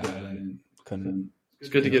okay. Yeah, I couldn't. It's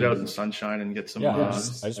good to get out in the sunshine and get some. Yeah, I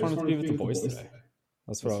just wanted to be with the boys today.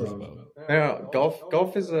 That's what I was about. Yeah,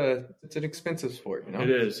 golf is it's an expensive sport, you know. It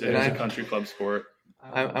is. It is a country club sport.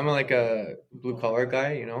 I'm like a blue collar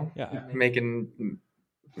guy, you know. Yeah. Making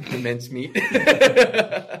mince meat.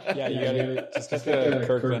 Yeah, you gotta just get the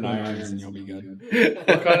Kirkland irons and you'll be good.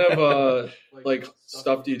 What kind of like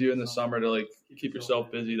stuff do you do in the summer to like keep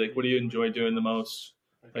yourself busy? Like, what do you enjoy doing the most,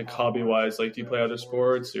 like hobby wise? Like, do you play other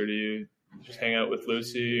sports or do you just hang out with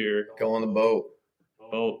Lucy or go on the boat?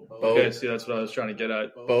 Boat. Okay, see, that's what I was trying to get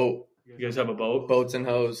at. Boat. You guys have a boat? Boats and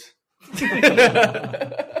hose.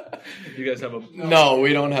 You guys have a? No,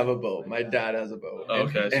 we don't have a boat. My dad has a boat. Oh,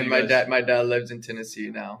 okay. And my dad lives in Tennessee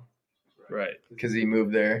now. Right. Because he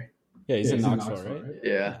moved there. Yeah, he's in Knoxville, right?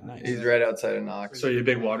 Yeah, nice. He's right outside of Knox. So you're a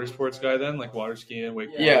big water sports guy then, like water skiing, wake?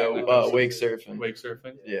 Yeah, wake surfing. Wake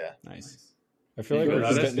surfing. Yeah. Nice. I feel like we're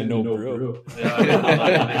just getting to know Brew.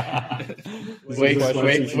 Yeah. Wake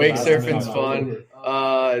surfing's fun.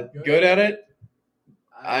 Good at it.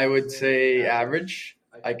 I would say average.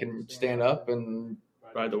 I can stand up and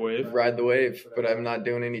ride the wave, but I'm not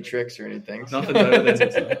doing any tricks or anything. So.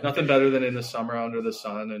 Nothing better than in the summer under the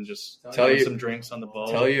sun and just having some drinks on the boat.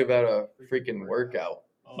 Tell you about a freaking workout.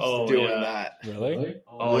 Doing that. Really?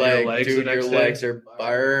 Oh, your legs are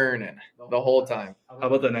burning the whole time. How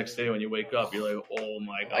about the next day when you wake up? You're like, oh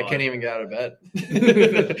my god, I can't even get out of bed.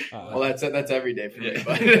 Well, that's every day for me.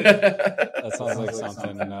 But that sounds like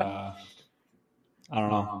something. I don't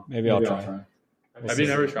know. Maybe I'll try. Have you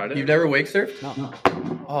never tried it? You've never wake surfed? No.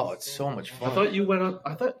 Oh, it's so much fun. I thought you went on.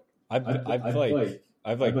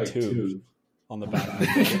 I've like tubed on the back.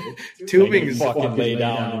 Tubing's fucking lay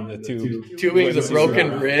down on the tube. Tubing's a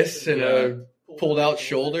broken wrist and a pulled out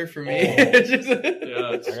shoulder for me.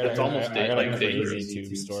 It's almost I got a dangerous. crazy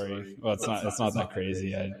tube story. Well, it's not that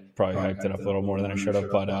crazy. I probably hyped it up a little more than I should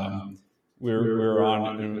have, but we were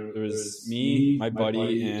on, and it was me, my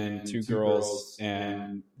buddy, and 2 girls,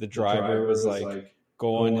 and the driver was like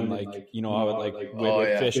going and like, you know how it like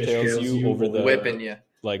fishtails you over the whipping you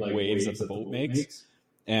like waves that the boat makes,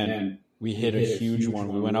 and we hit a huge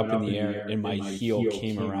one. We went up in the air, and my heel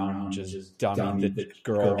came around and just dumped the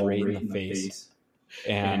girl right in the face,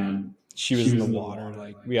 and she was in the water.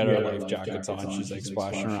 Like, we had our life jackets on. She's like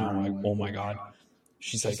splashing around. I'm like, oh my god.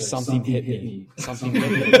 she's like, something hit me. Something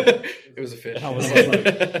hit me. It was a fish. And I was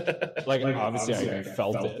like obviously I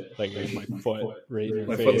felt it, like my foot right in her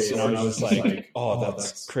My face, foot and I was sore. like, oh,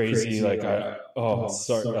 that's crazy. Like,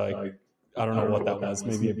 sorry, like, I don't know what that was.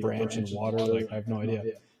 Maybe a branch in water. Like, I have no idea.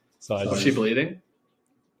 So I Was just, she bleeding?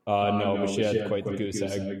 no, but she had quite the goose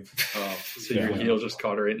egg. Oh, so your heel just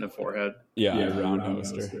caught her right in the forehead. Yeah, I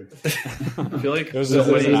round-nosed her. I feel like It was so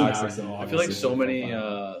an many, accident, I feel like obviously. so many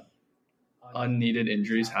unneeded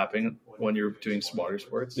injuries happen when you're doing water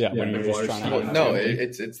sports. Yeah, when you're just water trying to skiing. have No,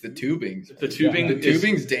 it's the tubings. The tubing, The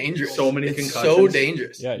tubing's dangerous. so many it's concussions. so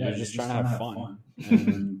dangerous. Yeah, you're just trying to have fun.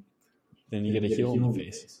 And then you get a heel in the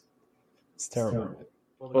face. It's terrible.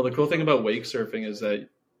 Well, the cool thing about wake surfing is that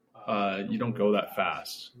you don't go that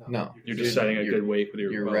fast. No, You're just setting a good wake with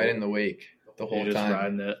your You're boat. right in the wake the whole You're just time.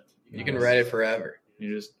 riding it. You can ride it forever.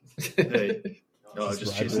 You just hey, just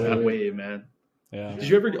ride chasing the that wave. wave, man. Yeah. Did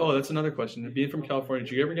you ever? Oh, that's another question. Being from California,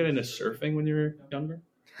 did you ever get into surfing when you were younger?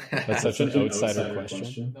 That's such an outsider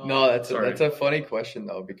question. No, that's Sorry. a funny question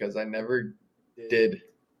though, because I never did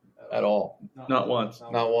at all. Not once.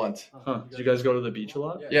 Not once. Huh? Did you guys go to the beach a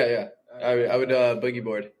lot? Yeah. I would boogie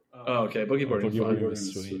board. Oh, okay. Boogie boarding. Boogie boarding Fun.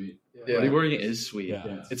 was sweet. Yeah. Boogie boarding is sweet.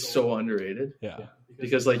 Yeah. It's so underrated Yeah.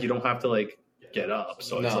 because like you don't have to like get up,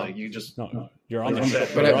 so it's No. like you just No, you're on Like the I said,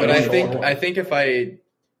 But you're on I the think shore.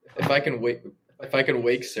 if I can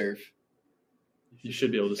wake surf, you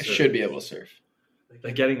should be able to I surf. should be able to surf.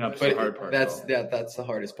 Like getting up is But the hard part. that's though. that's the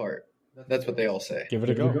hardest part. That's what they all say. Give it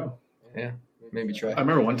a go. Yeah, maybe try. I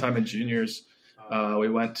remember one time in juniors, we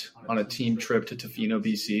went on a team trip to Tofino,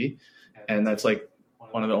 BC, and that's like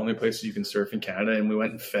one of the only places you can surf in Canada. And we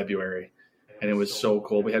went in February, and it was so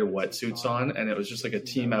cold. We had wetsuits on, and it was just like a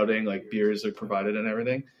team outing, like beers are provided and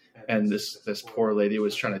everything. And this poor lady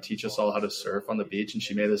was trying to teach us all how to surf on the beach, and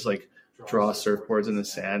she made us like draw surfboards in the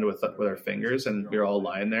sand with our fingers, and we were all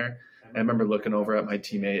lying there. And I remember looking over at my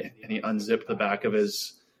teammate, and he unzipped the back of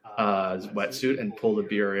his wetsuit and pulled a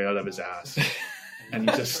beer right out of his ass. And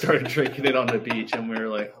he just started drinking it on the beach, and we were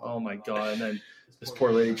like, oh my God. And then this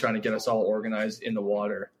poor lady trying to get us all organized in the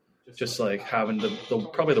water, just like having the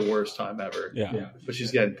probably the worst time ever. Yeah. But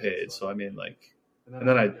she's getting paid. So I mean, like, and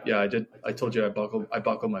then I told you I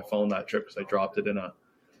buckled my phone that trip because I dropped it in a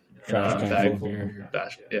Trash can bag. full of beer.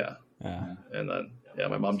 Bash, yeah. Yeah. And then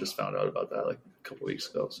my mom just found out about that like a couple weeks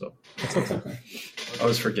ago. So I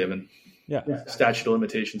was forgiven. Yeah. Statute of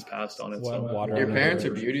limitations passed on it. So Water Your on parents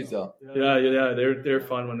the are beauties though. yeah, they're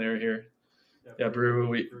fun when they're here. Yeah,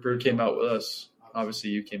 Brew came out with us. Obviously,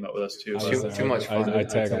 you came out with us too. I So, was there. Too much fun. I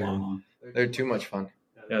tag along. They're too much fun.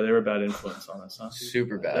 yeah, they were a bad influence on us, huh?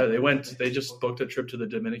 Super Yeah, bad. they just booked a trip to the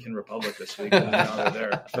Dominican Republic this week, and now they're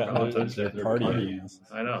there for Valentine's Day. Partying.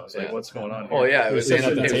 I know. It's like, what's going on here? Oh yeah, it was Sitting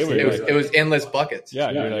at the table, it was endless buckets.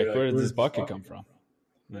 Yeah, you're like, where did this bucket come from?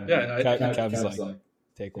 Yeah, and Kev's like,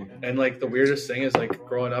 take one. And like the weirdest thing is like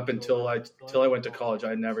growing up until I went to college,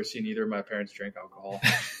 I'd never seen either of my parents drink alcohol.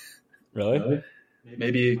 Really?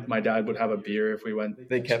 Maybe my dad would have a beer if we went.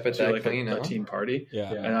 They kept it to that like clean, a huh? team party.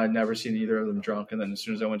 Yeah. And I'd never seen either of them drunk. And then as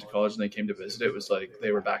soon as I went to college and they came to visit, it was like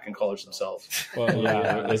they were back in college themselves. Well,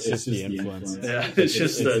 yeah, it's just the influence. Yeah, it's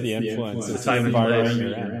just It's the influence. It's the time and environment place.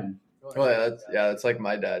 you're in. Well, that's like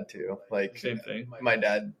my dad too. Like Same thing. my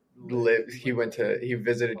dad he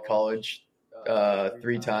visited college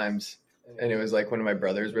 3 times, and it was like one of my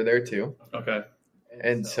brothers were there too. Okay.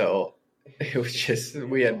 And so it was just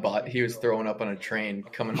he was throwing up on a train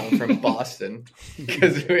coming home from Boston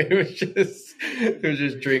because it was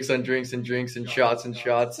just drinks on drinks and drinks and shots and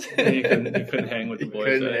shots. And you couldn't hang with the He boys.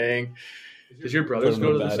 couldn't eh? hang. Did your brothers Put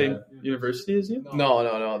 'em go to in the bed. same university as you?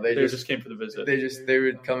 No. They They just just came for the visit. they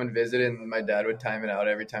would come and visit, and my dad would time it out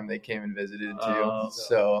every time they came and visited too. Oh.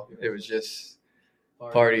 So it was just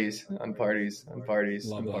parties on parties on parties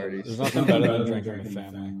Love on that. parties. There's nothing better than drinking with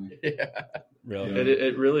family. Yeah. Really.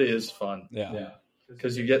 It really is fun Yeah.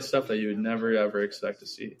 because you get stuff that you would never ever expect to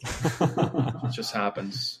see. It just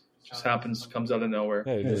happens. Comes out of nowhere.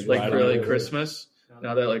 Yeah, you just Like ride really on it. Christmas.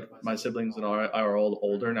 Now that like my siblings and I are all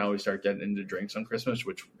older, now we start getting into drinks on Christmas,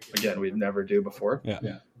 which again we'd never do before. Yeah.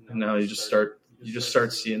 And now you just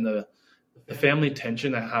start seeing the family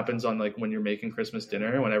tension that happens on like when you're making Christmas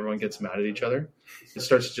dinner when everyone gets mad at each other. It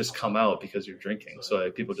starts to just come out because you're drinking. So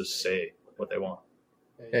like, people just say what they want.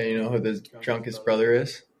 Yeah, you know who the drunkest brother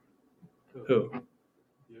is? Who?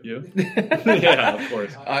 You? Yeah, of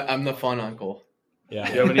course. I'm the fun uncle. Yeah.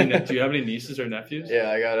 Do you have any nieces or nephews?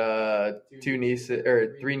 Yeah, I got 3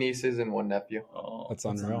 nieces and 1 nephew. Oh, That's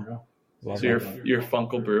unreal. Love so that. you're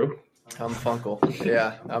Funkle Brew. I'm Funkle.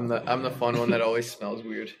 Yeah, I'm the fun one that always smells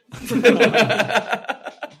weird.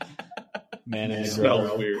 Man in the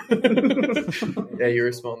Smells grill. weird. Yeah, you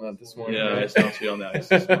were smelling that this morning. Yeah, I right? smell you on the ice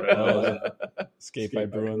this morning. Escape by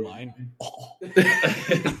Bruin line.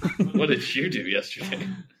 What did you do yesterday?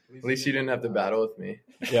 At least you didn't have to battle with me.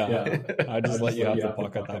 Yeah. I just let you have the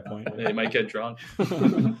puck at that point. Yeah, you might get drunk.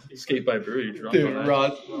 Skate by Brew, you're drunk Dude, on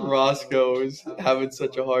that. Roscoe was having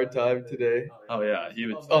such a hard time today. Oh yeah, he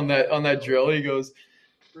was. On that drill, he goes,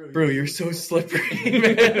 "Bro, you're so slippery,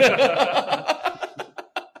 man."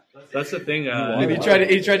 That's the thing. And he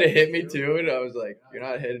tried to hit me too, and I was like, "You're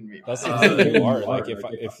not hitting me." That's the thing you are. Like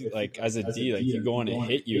if like as a D, like you go in and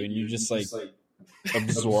hit you, and you just like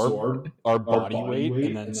absorb our body weight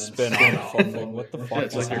and then spin off. Like, what the fuck? Yeah,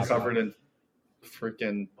 it's like you're covered in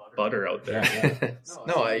freaking butter out there. Yeah.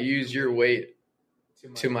 No, I use your weight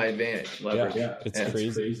to my advantage. Leverage. It's Yeah.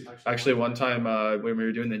 crazy. Actually, one time when we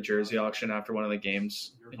were doing the jersey auction after one of the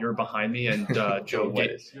games, you were behind me, and Joe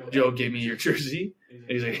gave me your jersey. And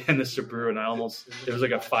he's like, "And this to Brew," and it was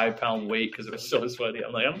like a 5-pound weight because it was so sweaty.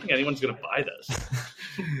 I'm like, I don't think anyone's gonna buy this.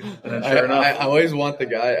 And then sure enough, I always want the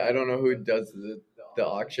guy. I don't know who does the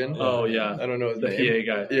auction. oh yeah, I don't know his the name.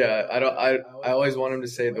 PA guy. Yeah, I always want him to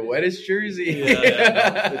say the wettest jersey.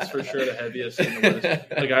 Yeah, it's for sure the heaviest. And the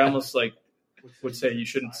wettest. Like I almost would say you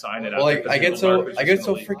shouldn't sign it. Well, after I get the so garbage I is get so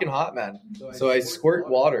gonna leak. freaking hot, man. So I squirt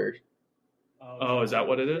water. Oh, is that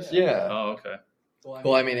what it is? Yeah. Oh, okay.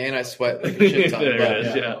 Well, I mean, and I sweat like a shit ton. There but- it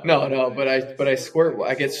is. Yeah. No, but I squirt.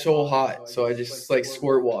 I get so hot, so I just like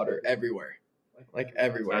squirt water everywhere, like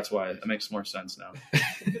everywhere. That's why it makes more sense now.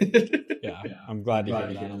 Yeah, I'm glad to hear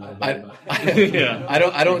you getting a little bit. Yeah. I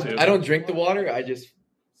Me too. don't drink the water. I just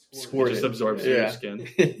squirt It just it. absorbs through your skin.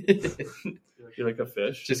 You're like a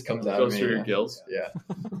fish. Just comes out Goes of me. through your yeah. gills. Yeah.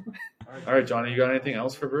 All right, Johnny, you got anything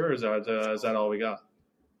else for Brew? Or is that all we got?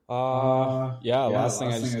 Last thing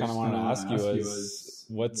I just kind of wanted to ask you was,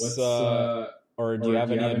 what's or do you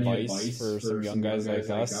have any advice for some young guys like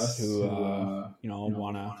us who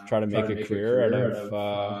want to try to make a career out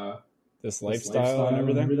of this lifestyle and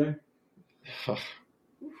everything?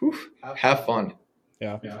 Have fun.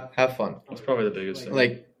 Yeah. Have fun. That's probably the biggest thing.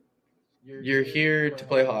 Like, you're here to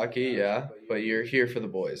play hockey, yeah, but you're here for the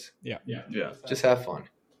boys. yeah, Just have fun.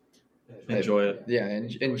 enjoy it. Yeah,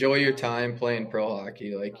 and enjoy your time playing pro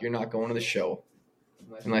hockey. Like, you're not going to the show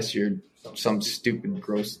unless you're some stupid,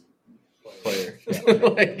 gross player.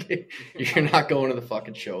 Like, you're not going to the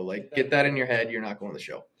fucking show. Like, get that in your head. You're not going to the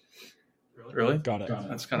show. Really? Got it.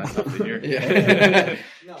 That's kind of tough to hear. Yeah.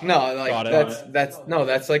 No, like Got it.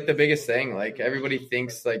 that's like the biggest thing. Like, everybody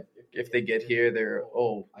thinks like if they get here,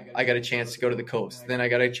 I got a chance to go to the coast. Then I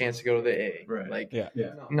got a chance to go to the A. Right. Like, Yeah.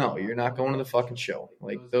 no, you're not going to the fucking show.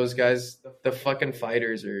 Like, those guys, the fucking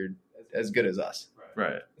fighters are as good as us.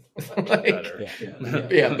 Right. Like, Better.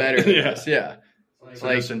 yeah, better than Yeah. us. Yeah. So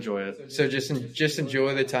Like, just enjoy it. so just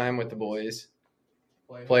enjoy the time with the boys.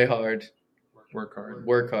 Play hard, Work hard.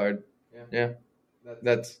 work hard. Yeah.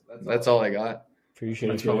 That's all I got. Appreciate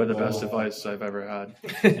That's it. probably the best advice I've ever had.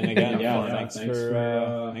 And again, Yeah,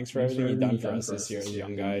 thanks for everything you've done for us this year as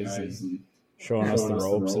young guys and showing us the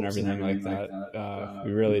ropes and everything like that.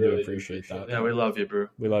 We really do appreciate that. Yeah, we love you, Brew.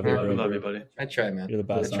 We love you. We bro. love you, buddy. I try, man. You're the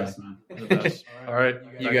best. I try. man. You're the best. All right.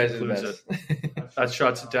 You that guys are the concludes best. it. That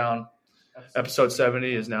shuts it down. Episode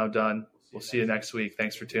 70 is now done. We'll see you next week.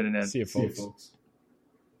 Thanks for tuning in. See you, folks.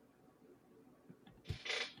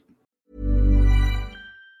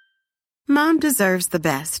 Mom deserves the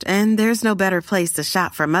best, and there's no better place to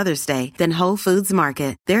shop for Mother's Day than Whole Foods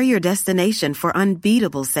Market. They're your destination for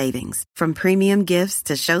unbeatable savings, from premium gifts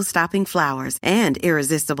to show-stopping flowers and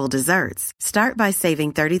irresistible desserts. Start by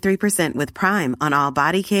saving 33% with Prime on all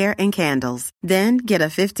body care and candles. Then get a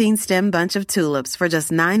 15-stem bunch of tulips for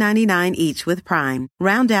just $9.99 each with Prime.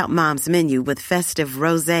 Round out Mom's menu with festive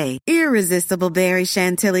rosé, irresistible berry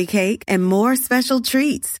chantilly cake, and more special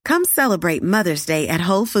treats. Come celebrate Mother's Day at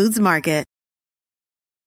Whole Foods Market.